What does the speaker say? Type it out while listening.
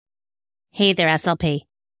Hey there, SLP.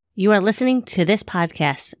 You are listening to this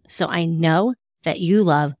podcast, so I know that you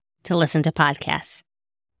love to listen to podcasts.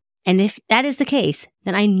 And if that is the case,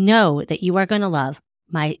 then I know that you are going to love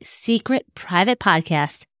my secret private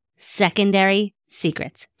podcast, Secondary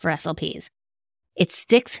Secrets for SLPs. It's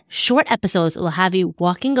 6 short episodes that will have you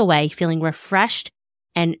walking away feeling refreshed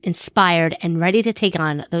and inspired and ready to take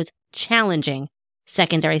on those challenging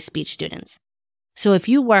secondary speech students. So if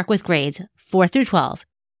you work with grades 4 through 12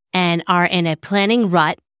 and are in a planning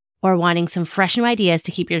rut or wanting some fresh new ideas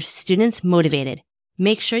to keep your students motivated,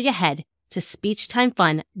 make sure you head to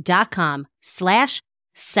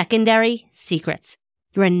speechtimefun.com/secondary secrets.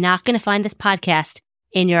 You are not going to find this podcast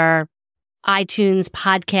in your iTunes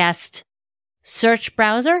podcast search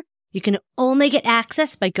browser. You can only get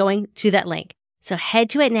access by going to that link. So head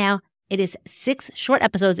to it now. It is 6 short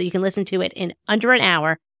episodes that you can listen to it in under an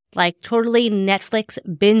hour, like totally Netflix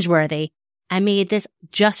binge worthy. I made this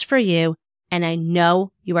just for you, and I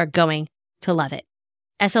know you are going to love it.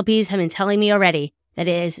 SLPs have been telling me already that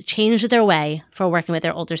it has changed their way for working with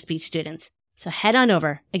their older speech students. So head on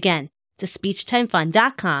over, again, to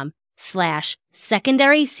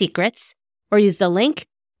speechtimefun.com/secondary secrets, or use the link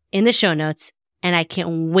in the show notes, and I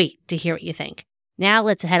can't wait to hear what you think. Now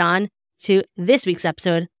let's head on to this week's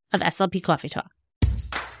episode of SLP Coffee Talk.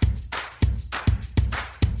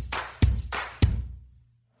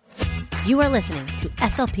 You are listening to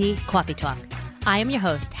SLP Coffee Talk. I am your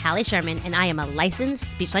host, Hallie Sherman, and I am a licensed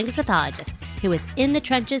speech-language pathologist who is in the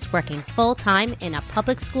trenches working full-time in a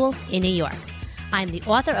public school in New York. I am the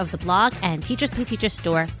author of the blog and Teachers Pay Teachers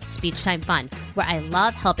store, Speech Time Fun, where I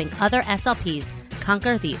love helping other SLPs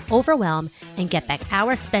conquer the overwhelm and get back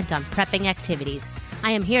hours spent on prepping activities.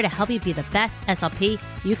 I am here to help you be the best SLP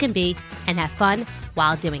you can be and have fun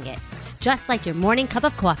while doing it. Just like your morning cup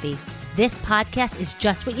of coffee, this podcast is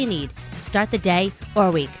just what you need to start the day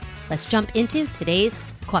or week. Let's jump into today's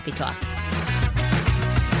Coffee Talk.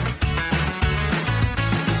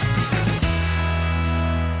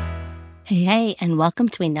 Hey, and welcome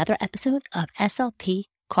to another episode of SLP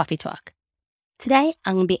Coffee Talk. Today,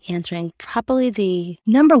 I'm going to be answering probably the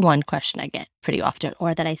number one question I get pretty often,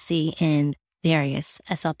 or that I see in various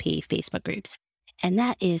SLP Facebook groups. And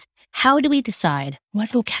that is, how do we decide what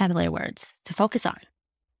vocabulary words to focus on?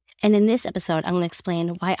 And in this episode, I'm going to explain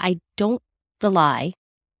why I don't rely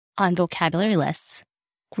on vocabulary lists,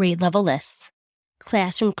 grade level lists,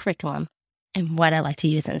 classroom curriculum, and what I like to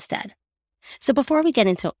use instead. So before we get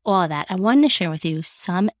into all of that, I wanted to share with you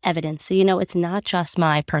some evidence so you know it's not just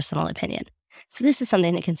my personal opinion. So this is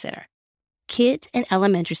something to consider. Kids in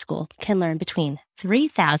elementary school can learn between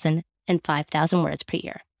 3,000 and 5,000 words per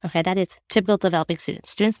year. Okay, that is typical developing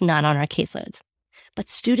students not on our caseloads. But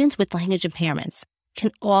students with language impairments can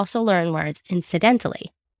also learn words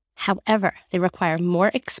incidentally. However, they require more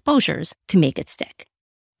exposures to make it stick.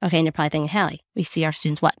 Okay, and you're probably thinking, Hallie, we see our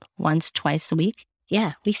students, once, twice a week?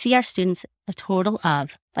 Yeah, we see our students a total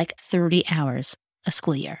of like 30 hours a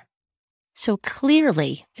school year. So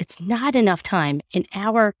clearly, it's not enough time in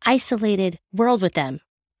our isolated world with them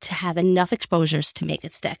to have enough exposures to make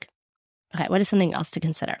it stick. Okay, what is something else to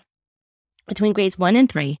consider? Between grades 1 and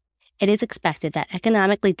 3, it is expected that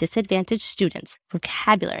economically disadvantaged students'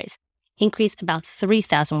 vocabularies increase about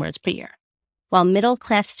 3,000 words per year, while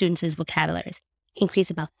middle-class students' vocabularies increase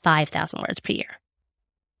about 5,000 words per year.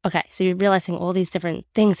 Okay, so you're realizing all these different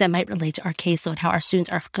things that might relate to our caseload, how our students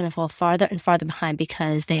are going to fall farther and farther behind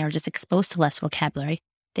because they are just exposed to less vocabulary.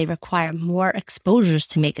 They require more exposures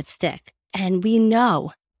to make it stick. And we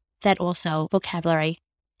know that also vocabulary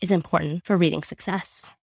is important for reading success.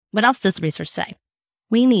 What else does the research say?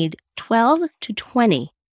 We need 12 to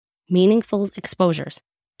 20 meaningful exposures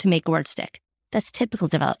to make a word stick. That's typical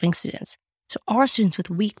developing students. So our students with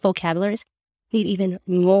weak vocabularies need even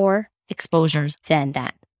more exposures than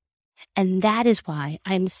that. And that is why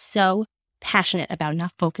I'm so passionate about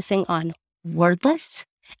not focusing on word lists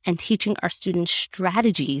and teaching our students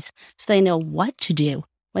strategies so they know what to do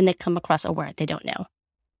when they come across a word they don't know.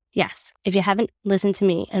 Yes, if you haven't listened to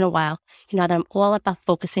me in a while, you know that I'm all about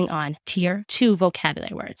focusing on Tier 2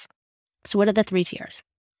 vocabulary words. So what are the 3 tiers?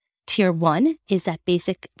 Tier 1 is that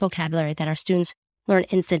basic vocabulary that our students learn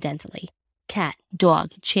incidentally. Cat,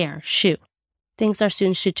 dog, chair, shoe. Things our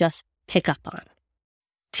students should just pick up on.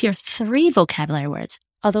 Tier 3 vocabulary words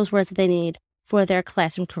are those words that they need for their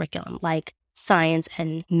classroom curriculum, like science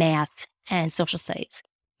and math and social studies,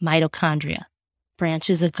 mitochondria,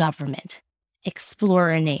 branches of government,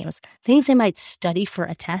 explorer names, things they might study for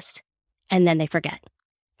a test and then they forget.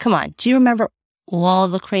 Come on, do you remember all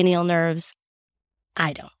the cranial nerves?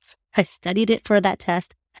 I don't. I studied it for that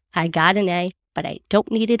test. I got an A. but I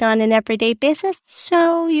don't need it on an everyday basis.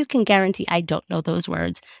 So you can guarantee I don't know those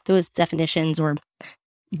words, those definitions, or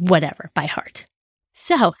whatever by heart.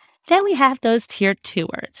 So then we have those tier 2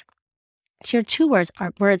 words. Tier 2 words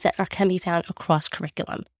are words that can be found across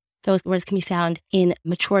curriculum. Those words can be found in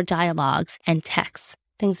mature dialogues and texts,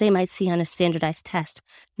 things they might see on a standardized test,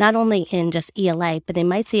 not only in just ELA, but they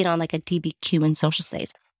might see it on like a DBQ in social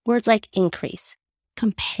studies. Words like increase,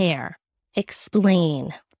 compare,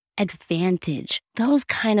 explain, advantage, those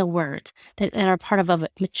kind of words that are part of a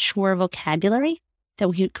mature vocabulary that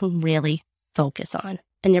we can really focus on.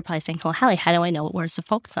 And you're probably saying, well, Hallie, how do I know what words to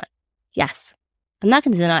focus on? Yes, I'm not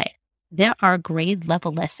going to deny it. There are grade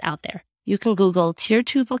level lists out there. You can Google tier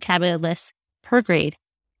 2 vocabulary lists per grade,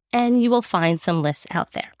 and you will find some lists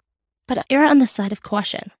out there. But err on the side of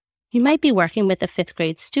caution. You might be working with a 5th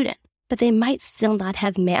grade student, but they might still not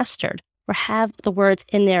have mastered or have the words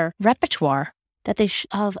in their repertoire that they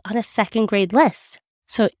have on a 2nd grade list.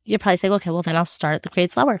 So you're probably saying, okay, well, then I'll start at the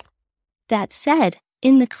grades lower. That said,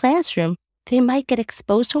 in the classroom, they might get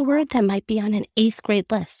exposed to a word that might be on an 8th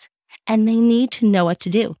grade list, and they need to know what to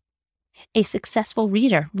do. A successful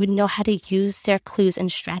reader would know how to use their clues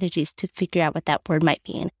and strategies to figure out what that word might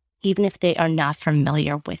mean, even if they are not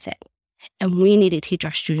familiar with it. And we need to teach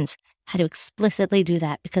our students how to explicitly do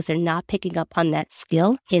that because they're not picking up on that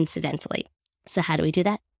skill incidentally. So how do we do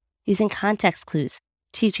that? Using context clues,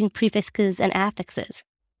 teaching prefixes and affixes,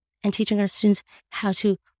 and teaching our students how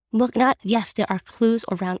to look, yes, there are clues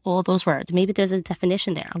around all those words. Maybe there's a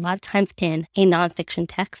definition there. A lot of times in a nonfiction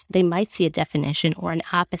text, they might see a definition or an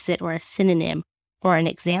opposite or a synonym or an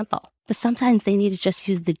example. But sometimes they need to just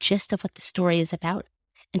use the gist of what the story is about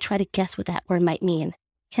and try to guess what that word might mean.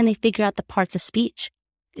 Can they figure out the parts of speech?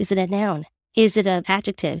 Is it a noun? Is it an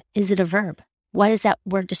adjective? Is it a verb? What is that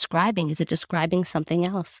word describing? Is it describing something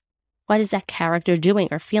else? What is that character doing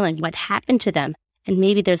or feeling? What happened to them? And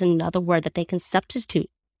maybe there's another word that they can substitute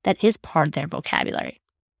that is part of their vocabulary.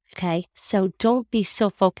 Okay? So don't be so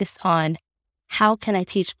focused on how can I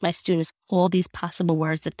teach my students all these possible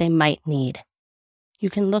words that they might need. You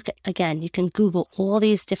can look at, again, you can Google all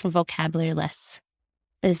these different vocabulary lists,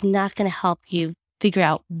 but it's not going to help you figure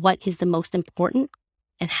out what is the most important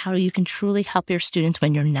and how you can truly help your students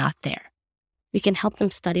when you're not there. We can help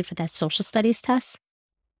them study for that social studies test,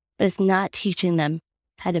 but it's not teaching them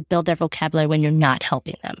how to build their vocabulary when you're not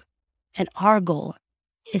helping them. And our goal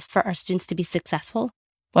is for our students to be successful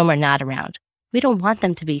when we're not around. We don't want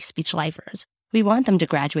them to be speech lifers. We want them to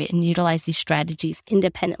graduate and utilize these strategies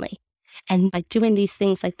independently. And by doing these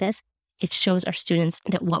things like this, it shows our students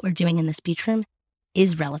that what we're doing in the speech room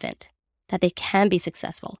is relevant, that they can be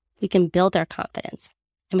successful. We can build their confidence,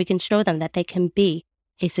 and we can show them that they can be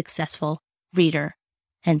a successful reader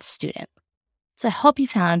and student. So I hope you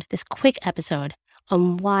found this quick episode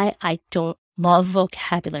on why I don't love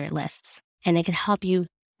vocabulary lists, and it can help you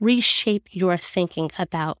reshape your thinking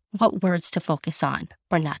about what words to focus on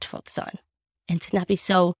or not to focus on, and to not be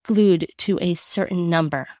so glued to a certain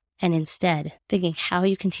number, and instead thinking how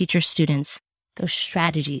you can teach your students those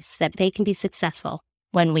strategies that they can be successful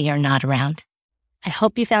when we are not around. I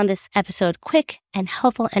hope you found this episode quick and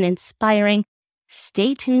helpful and inspiring.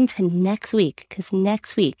 Stay tuned to next week, because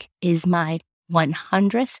next week is my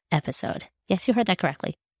 100th episode. Yes, you heard that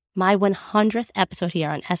correctly. My 100th episode here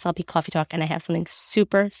on SLP Coffee Talk, and I have something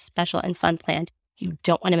super special and fun planned. You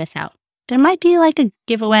don't want to miss out. There might be like a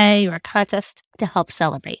giveaway or a contest to help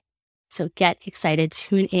celebrate. So get excited.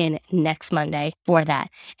 Tune in next Monday for that.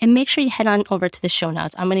 And make sure you head on over to the show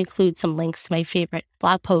notes. I'm going to include some links to my favorite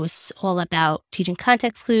blog posts all about teaching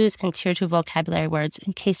context clues and tier 2 vocabulary words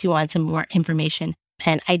in case you want some more information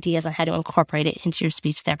and ideas on how to incorporate it into your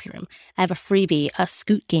speech therapy room. I have a freebie, a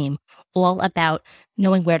Scoot game, all about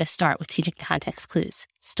knowing where to start with teaching context clues,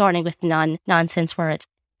 starting with nonsense words,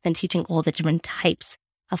 then teaching all the different types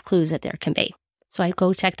of clues that there can be. So I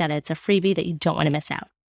go check that out. It's a freebie that you don't want to miss out.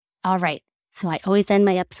 All right. So I always end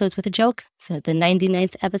my episodes with a joke. So the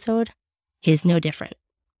 99th episode is no different.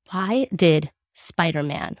 Why did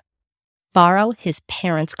Spider-Man borrow his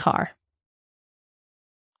parents' car?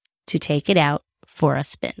 To take it out for a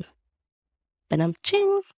spin.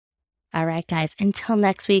 Ba-dum-ching. All right, guys. Until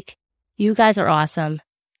next week, you guys are awesome.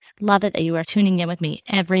 Love it that you are tuning in with me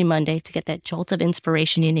every Monday to get that jolt of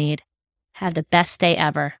inspiration you need. Have the best day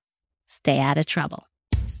ever. Stay out of trouble.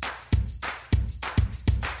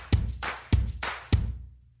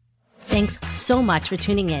 Thanks so much for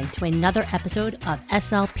tuning in to another episode of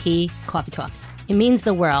SLP Coffee Talk. It means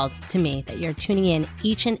the world to me that you're tuning in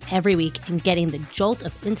each and every week and getting the jolt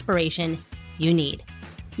of inspiration you need.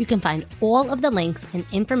 You can find all of the links and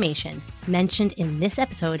information mentioned in this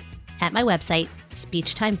episode at my website,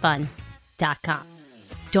 speechtimefun.com. SLPcoffietalk.com.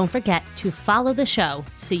 Don't forget to follow the show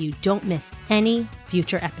so you don't miss any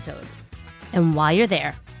future episodes. And while you're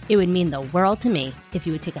there, it would mean the world to me if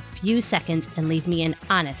you would take a few seconds and leave me an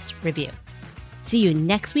honest review. See you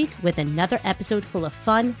next week with another episode full of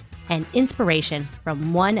fun and inspiration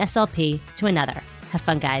from one SLP to another. Have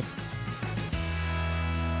fun, guys.